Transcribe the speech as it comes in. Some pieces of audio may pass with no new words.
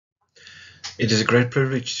It is a great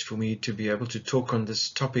privilege for me to be able to talk on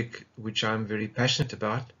this topic, which I'm very passionate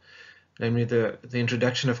about, namely the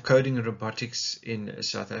introduction of coding and robotics in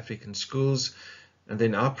South African schools, and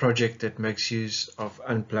then our project that makes use of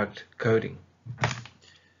unplugged coding.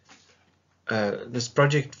 This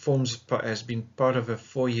project has been part of a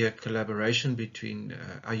 4-year collaboration between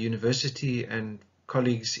our university and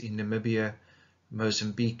colleagues in Namibia,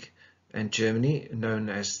 Mozambique, and Germany, known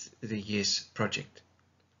as the YES project.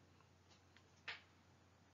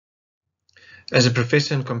 As a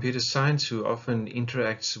professor in computer science who often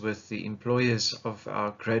interacts with the employers of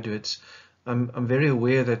our graduates, I'm very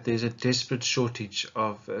aware that there's a desperate shortage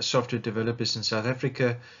of software developers in South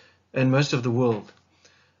Africa and most of the world.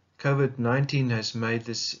 COVID-19 has made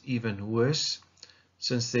this even worse,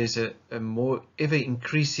 since there's a more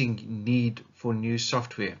ever-increasing need for new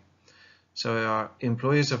software. So our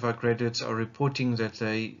employers of our graduates are reporting that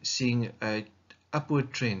they're seeing an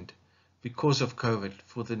upward trend because of COVID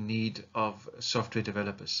for the need of software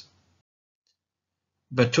developers.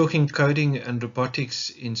 But talking coding and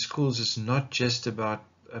robotics in schools is not just about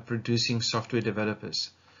producing software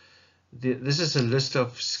developers. This is a list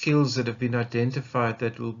of skills that have been identified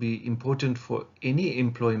that will be important for any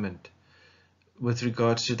employment with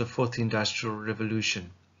regards to the fourth industrial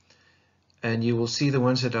revolution. And you will see the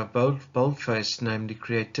ones that are bold-faced, namely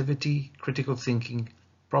creativity, critical thinking,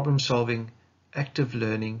 problem solving, active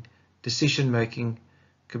learning, decision-making,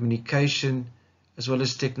 communication, as well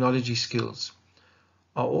as technology skills,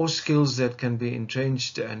 are all skills that can be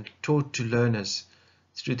entrenched and taught to learners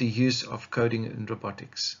through the use of coding and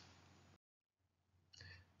robotics.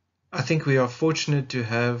 I think we are fortunate to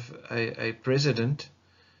have a president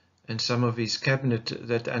and some of his cabinet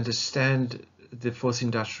that understand the fourth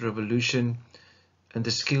industrial revolution and the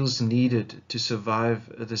skills needed to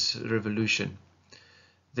survive this revolution.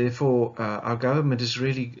 Therefore, our government is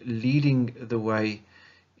really leading the way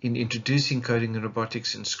in introducing coding and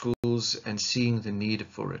robotics in schools and seeing the need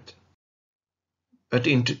for it. But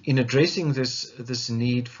in addressing this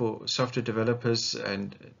need for software developers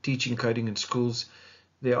and teaching coding in schools,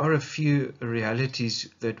 there are a few realities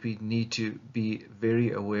that we need to be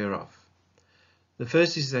very aware of. The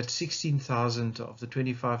first is that 16,000 of the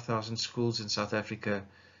 25,000 schools in South Africa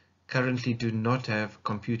currently do not have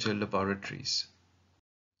computer laboratories.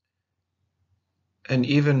 An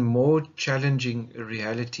even more challenging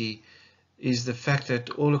reality is the fact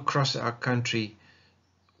that all across our country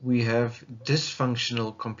we have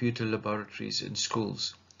dysfunctional computer laboratories in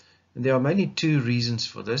schools. And there are mainly two reasons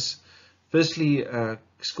for this. Firstly,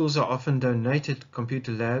 schools are often donated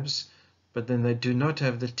computer labs, but then they do not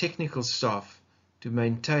have the technical staff to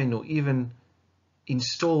maintain or even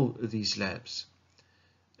install these labs.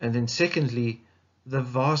 And then secondly, the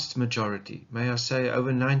vast majority, may I say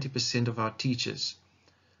over 90% of our teachers,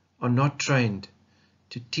 are not trained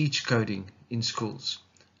to teach coding in schools.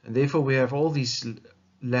 And therefore we have all these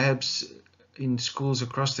labs in schools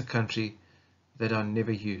across the country that are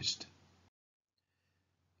never used.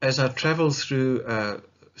 As I travel through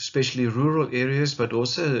especially rural areas but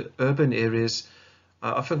also urban areas,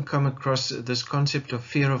 I often come across this concept of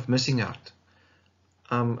fear of missing out.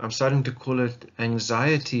 I'm starting to call it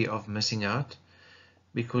anxiety of missing out,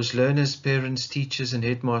 because learners, parents, teachers and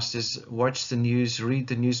headmasters watch the news, read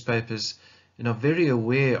the newspapers, and are very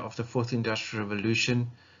aware of the fourth industrial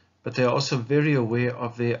revolution, but they are also very aware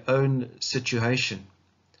of their own situation.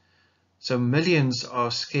 So millions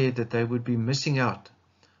are scared that they would be missing out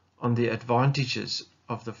on the advantages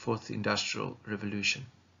of the fourth industrial revolution.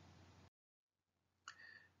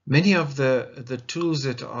 Many of the tools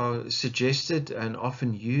that are suggested and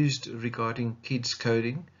often used regarding kids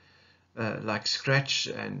coding, like Scratch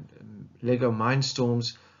and Lego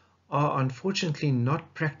Mindstorms, are unfortunately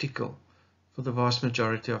not practical for the vast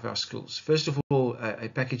majority of our schools. First of all, a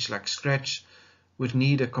package like Scratch would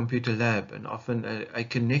need a computer lab, and often a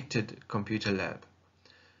connected computer lab,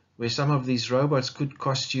 where some of these robots could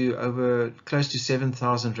cost you over close to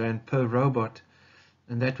 7,000 Rand per robot,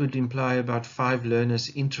 and that would imply about 5 learners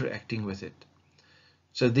interacting with it.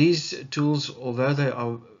 So these tools, although they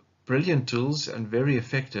are brilliant tools and very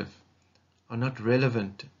effective, are not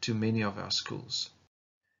relevant to many of our schools.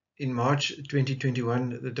 In March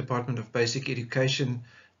 2021, the Department of Basic Education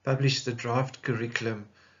published the draft curriculum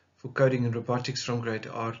for coding and robotics from grade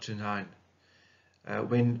R to 9.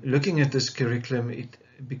 When looking at this curriculum, it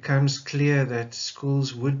becomes clear that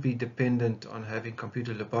schools would be dependent on having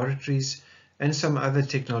computer laboratories and some other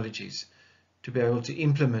technologies to be able to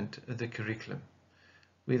implement the curriculum.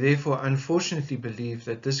 We therefore unfortunately believe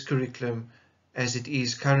that this curriculum, as it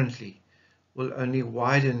is currently, will only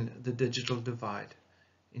widen the digital divide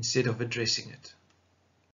instead of addressing it.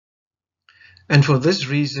 And for this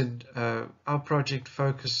reason, our project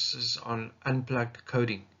focuses on unplugged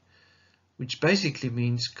coding, which basically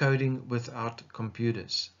means coding without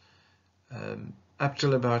computers. Up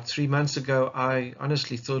till about 3 months ago, I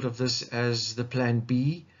honestly thought of this as the plan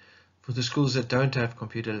B for the schools that don't have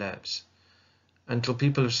computer labs. Until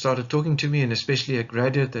people have started talking to me, and especially a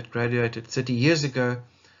graduate that graduated 30 years ago,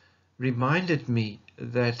 reminded me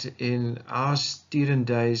that in our student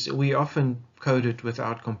days, we often coded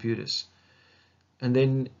without computers. And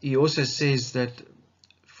then he also says that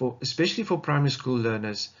especially for primary school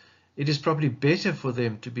learners, it is probably better for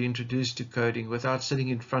them to be introduced to coding without sitting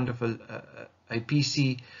in front of a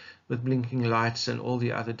PC with blinking lights and all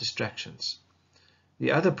the other distractions.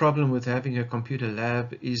 The other problem with having a computer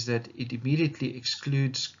lab is that it immediately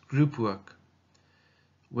excludes group work,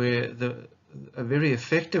 where a very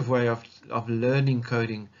effective way of learning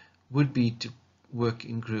coding would be to work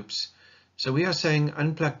in groups. So we are saying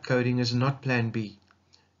unplugged coding is not plan B.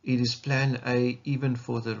 It is plan A, even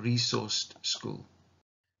for the resourced school.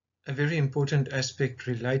 A very important aspect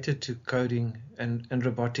related to coding and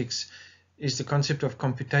robotics is the concept of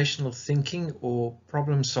computational thinking or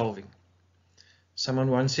problem solving. Someone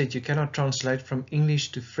once said you cannot translate from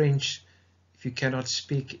English to French if you cannot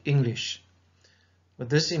speak English. What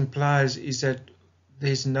this implies is that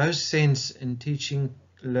there's no sense in teaching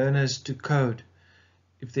learners to code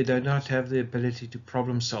if they do not have the ability to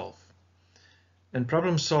problem solve. And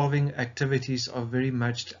problem solving activities are very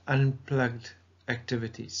much unplugged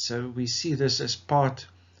activities. So we see this as part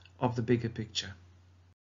of the bigger picture.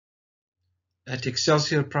 At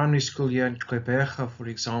Excelsior Primary School here in Gqeberha, for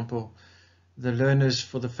example, the learners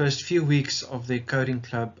for the first few weeks of their coding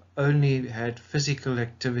club only had physical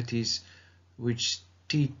activities which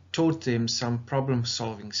taught them some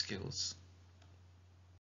problem-solving skills.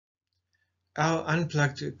 Our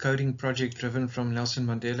Unplugged coding project, driven from Nelson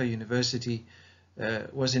Mandela University,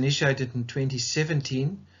 was initiated in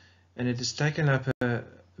 2017, and it has taken up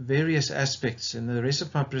various aspects. In the rest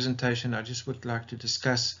of my presentation, I just would like to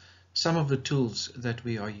discuss some of the tools that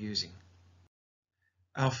we are using.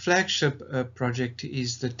 Our flagship project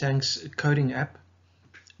is the Tanks coding app,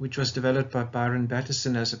 which was developed by Byron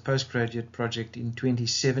Batterson as a postgraduate project in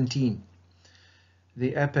 2017.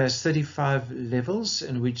 The app has 35 levels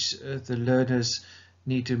in which the learners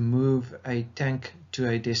need to move a tank to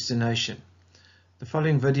a destination. The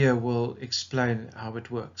following video will explain how it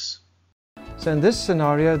works. So in this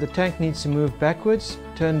scenario, the tank needs to move backwards,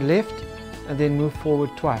 turn left, and then move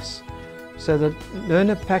forward twice. So the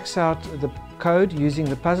learner packs out the code using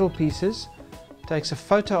the puzzle pieces, takes a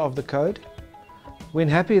photo of the code. When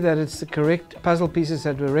happy that it's the correct puzzle pieces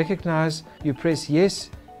that were recognized, you press yes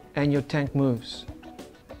and your tank moves.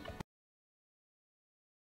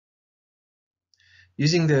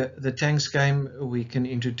 Using the tanks game, we can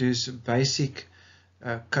introduce basic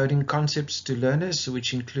coding concepts to learners,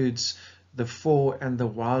 which includes the for and the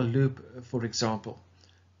while loop, for example.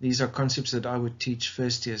 These are concepts that I would teach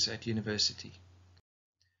first years at university.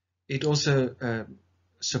 It also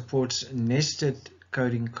supports nested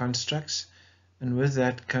coding constructs, and with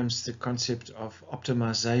that comes the concept of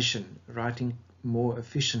optimization, writing more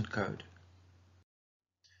efficient code.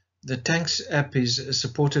 The Tanks app is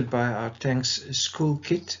supported by our Tanks School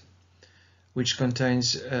Kit, which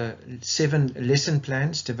contains 7 lesson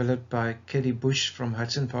plans developed by Kelly Bush from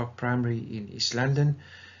Hudson Park Primary in East London,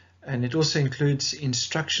 and it also includes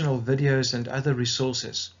instructional videos and other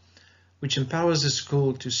resources, which empowers the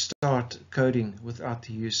school to start coding without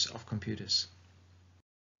the use of computers.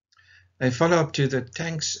 A follow-up to the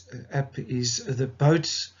Tanks app is the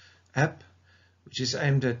Boats app, which is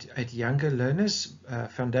aimed at younger learners,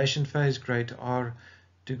 foundation phase, grade R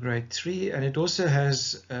to grade 3, and it also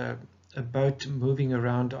has a boat moving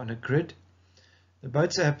around on a grid. The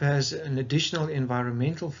Boats app has an additional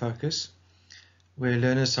environmental focus, where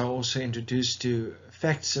learners are also introduced to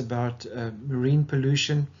facts about marine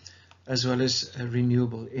pollution as well as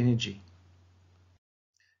renewable energy.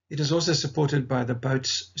 It is also supported by the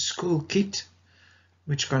Boats School Kit,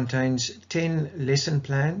 which contains 10 lesson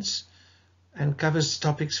plans and covers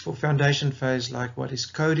topics for foundation phase like what is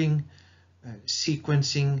coding,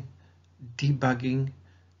 sequencing, debugging,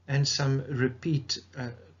 and some repeat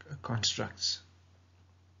constructs.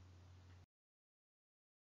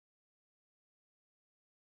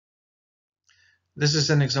 This is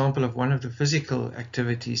an example of one of the physical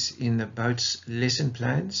activities in the Boats lesson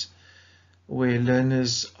plans, where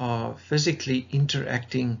learners are physically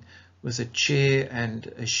interacting with a chair and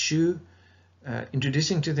a shoe,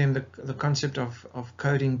 introducing to them the concept of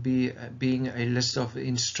coding being a list of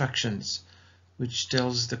instructions which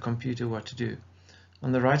tells the computer what to do.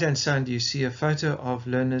 On the right hand side you see a photo of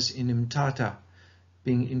learners in Mthatha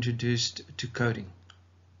being introduced to coding.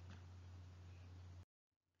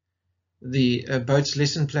 The boat's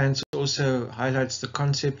lesson plans also highlights the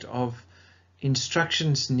concept of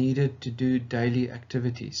instructions needed to do daily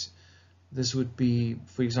activities. This would be,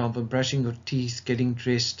 for example, brushing your teeth, getting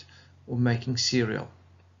dressed, or making cereal.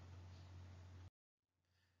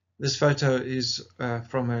 This photo is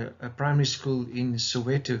from a primary school in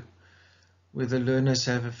Soweto, where the learners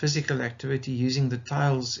have a physical activity using the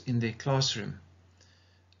tiles in their classroom.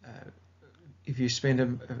 If you spend a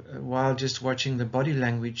while just watching the body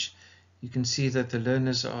language, you can see that the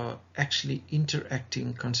learners are actually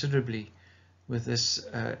interacting considerably with this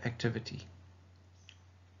activity.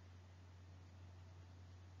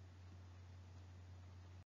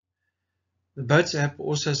 The Boats app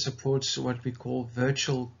also supports what we call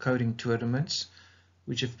virtual coding tournaments,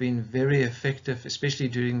 which have been very effective, especially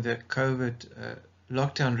during the COVID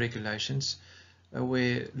lockdown regulations,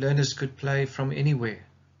 where learners could play from anywhere,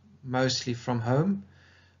 mostly from home.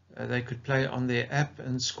 They could play on their app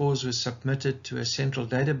and scores were submitted to a central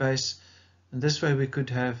database, and this way we could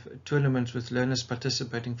have tournaments with learners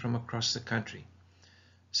participating from across the country.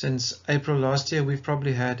 Since April last year, we've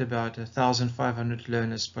probably had about 1,500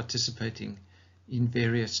 learners participating in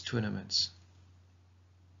various tournaments.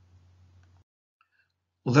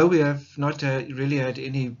 Although we have not really had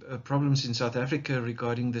any problems in South Africa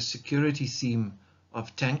regarding the security theme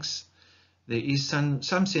of tanks, there is some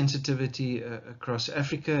sensitivity across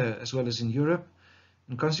Africa as well as in Europe,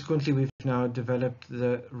 and consequently we've now developed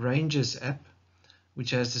the Rangers app,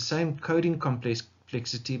 which has the same coding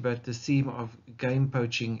complexity but the theme of game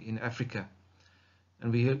poaching in Africa.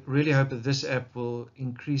 And we really hope that this app will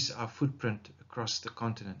increase our footprint across the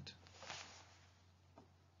continent.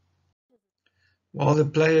 While the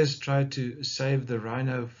players try to save the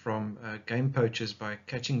rhino from game poachers by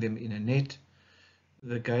catching them in a net,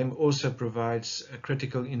 the game also provides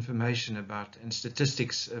critical information about and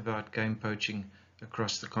statistics about game poaching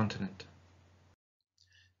across the continent.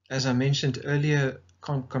 As I mentioned earlier,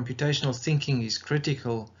 computational thinking is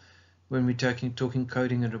critical when we're talking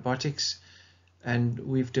coding and robotics, and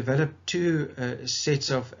we've developed two sets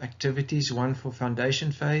of activities, one for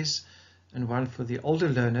foundation phase and one for the older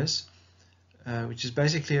learners, which is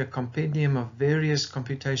basically a compendium of various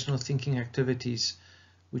computational thinking activities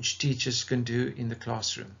which teachers can do in the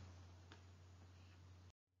classroom.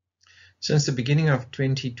 Since the beginning of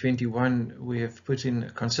 2021, we have put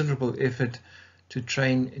in considerable effort to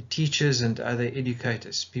train teachers and other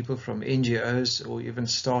educators, people from NGOs or even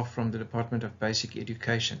staff from the Department of Basic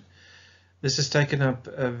Education. This has taken up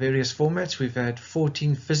various formats. We've had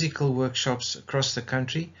 14 physical workshops across the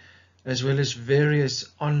country, as well as various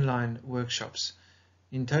online workshops.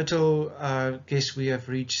 In total, I guess we have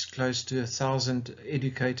reached close to 1,000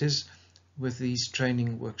 educators with these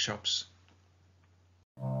training workshops.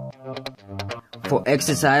 For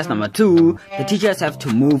exercise number 2, the teachers have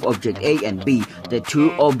to move object A and B. The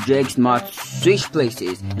two objects must switch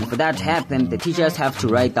places, and for that to happen, the teachers have to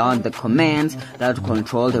write down the commands that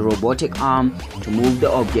control the robotic arm to move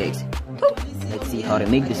the objects. Let's see how to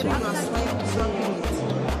make this one.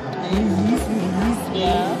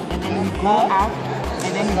 Yeah. And then we go up,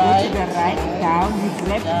 and then we go to the right, down, we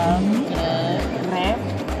grab,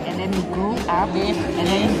 and then we go up, and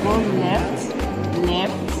then we go left, and then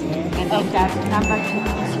that number 2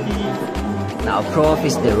 is speed. Now Prof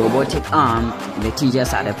is the robotic arm, and the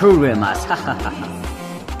teachers are the programmers.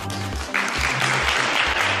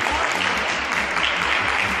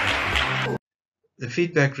 The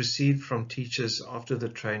feedback received from teachers after the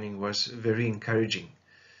training was very encouraging.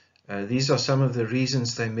 These are some of the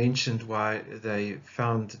reasons they mentioned why they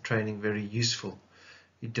found the training very useful.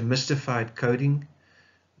 It demystified coding.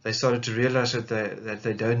 They started to realize that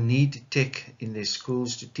they don't need tech in their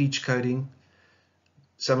schools to teach coding.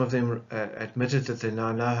 Some of them admitted that they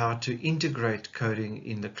now know how to integrate coding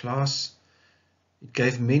in the class. It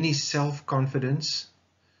gave many self-confidence.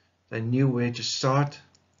 They knew where to start,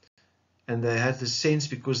 and they had the sense,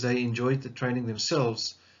 because they enjoyed the training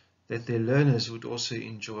themselves, that their learners would also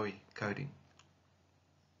enjoy coding.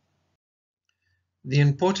 The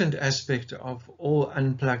important aspect of all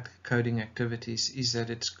unplugged coding activities is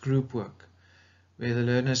that it's group work, where the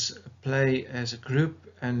learners play as a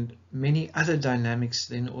group and many other dynamics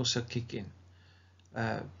then also kick in.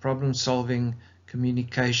 Problem solving,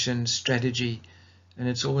 communication, strategy, and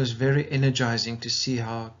it's always very energizing to see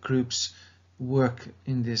how groups work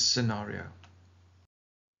in this scenario.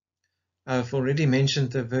 I've already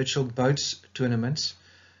mentioned the virtual boats tournaments,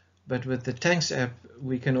 but with the Tanks app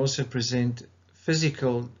we can also present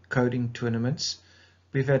physical coding tournaments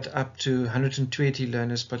we've had up to 120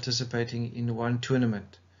 learners participating in one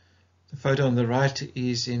tournament. The photo on the right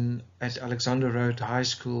is at Alexander Road High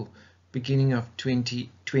School, beginning of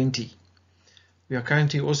 2020. We are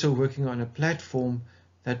currently also working on a platform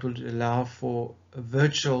that will allow for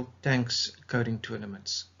virtual tanks coding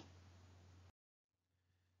tournaments.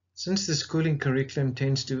 Since the schooling curriculum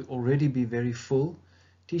tends to already be very full,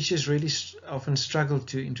 teachers really often struggle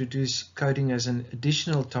to introduce coding as an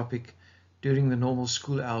additional topic during the normal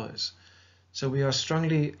school hours. So we are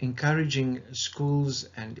strongly encouraging schools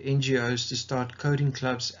and NGOs to start coding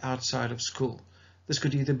clubs outside of school. This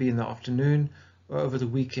could either be in the afternoon or over the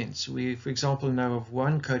weekends. We, for example, know of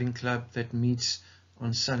one coding club that meets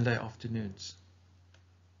on Sunday afternoons.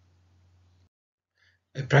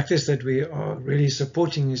 A practice that we are really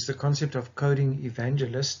supporting is the concept of coding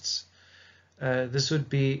evangelists. This would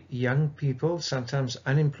be young people, sometimes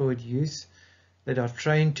unemployed youth, that are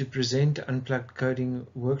trained to present unplugged coding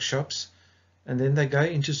workshops, and then they go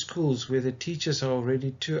into schools where the teachers are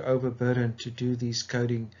already too overburdened to do these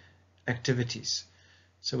coding activities.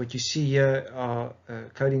 So what you see here are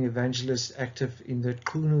coding evangelists active in the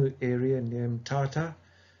Qunu area near Mthatha,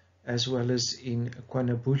 as well as in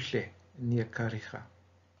KwaNobuhle near Kariga.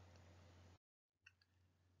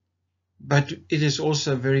 But it is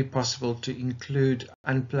also very possible to include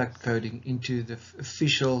unplugged coding into the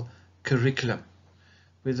official curriculum,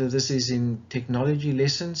 whether this is in technology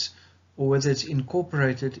lessons or whether it's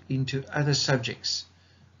incorporated into other subjects.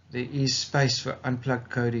 There is space for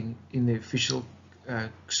unplugged coding in the official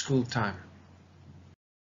school time.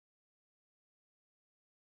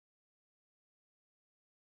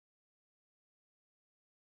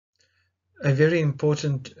 A very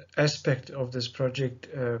important aspect of this project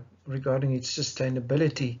regarding its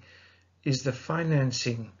sustainability is the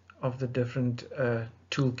financing of the different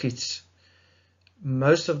toolkits.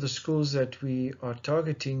 Most of the schools that we are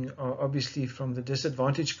targeting are obviously from the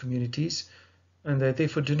disadvantaged communities, and they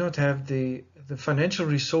therefore do not have the financial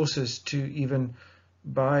resources to even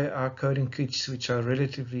buy our coding kits, which are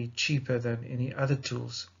relatively cheaper than any other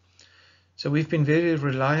tools. So we've been very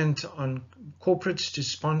reliant on corporates to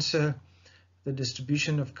sponsor the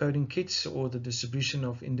distribution of coding kits or the distribution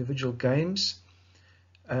of individual games.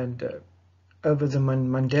 And over the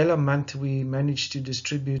Mandela month, we managed to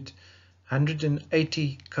distribute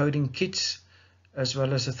 180 coding kits as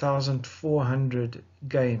well as 1,400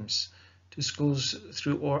 games to schools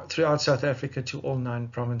throughout South Africa, to all 9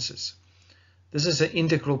 provinces. This is an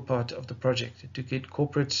integral part of the project, to get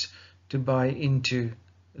corporates to buy into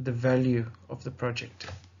the value of the project.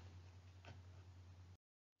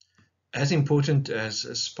 As important as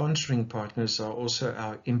sponsoring partners are also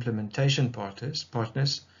our implementation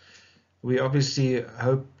partners. We obviously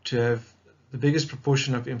hope to have the biggest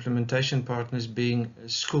proportion of implementation partners being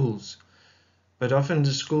schools. But often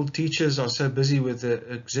the school teachers are so busy with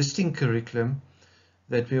the existing curriculum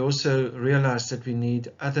that we also realize that we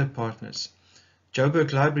need other partners.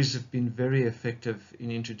 Joburg libraries have been very effective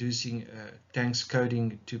in introducing tanks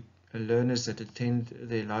coding to learners that attend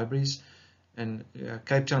their libraries, and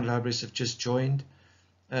Cape Town libraries have just joined.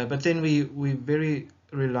 But then we're very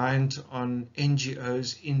reliant on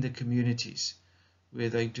NGOs in the communities, where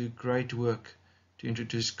they do great work to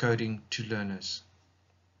introduce coding to learners.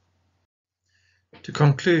 To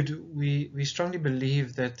conclude, we strongly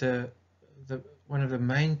believe that one of the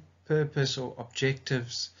main purpose or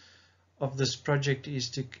objectives of this project is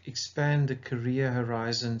to expand the career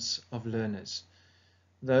horizons of learners.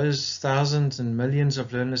 Those thousands and millions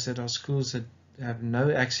of learners at our schools that have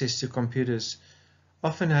no access to computers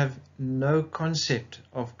often have no concept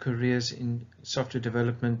of careers in software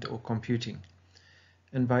development or computing.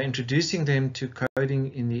 And by introducing them to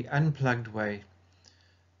coding in the unplugged way,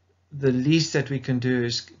 the least that we can do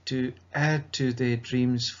is to add to their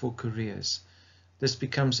dreams for careers. This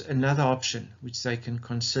becomes another option which they can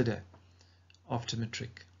consider after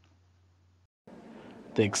matric.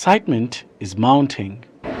 The excitement is mounting.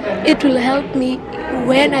 It will help me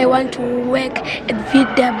when I want to work at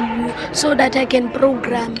VW so that I can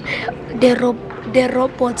program the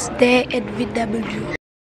robots there at VW.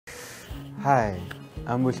 Hi,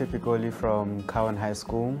 I'm Buhle Pikoli from Cowan High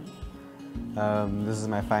School. This is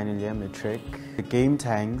my final year matric. The game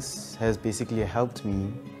tanks has basically helped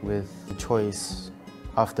me with the choice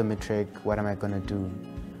after matric, what am I going to do?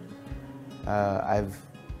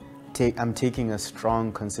 I'm taking a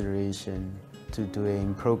strong consideration to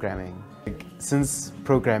doing programming. Since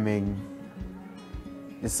programming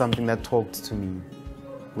is something that talked to me,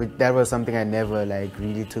 that was something I never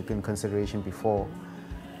really took in consideration before.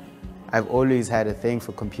 I've always had a thing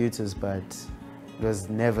for computers, but it was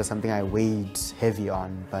never something I weighed heavy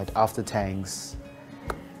on. But after tanks,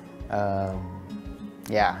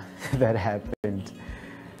 Yeah, that happened.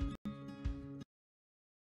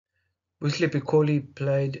 Wesley Piccoli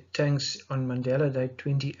played tanks on Mandela Day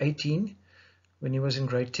 2018 when he was in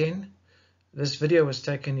grade 10. This video was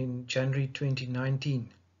taken in January 2019.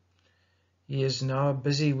 He is now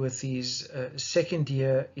busy with his second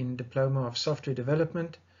year in Diploma of Software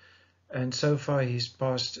Development, and so far he's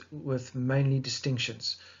passed with mainly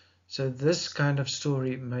distinctions. So this kind of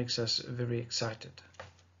story makes us very excited.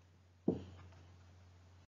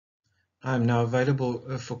 I'm now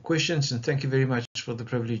available for questions, and thank you very much for the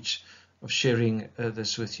privilege of sharing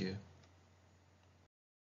this with you.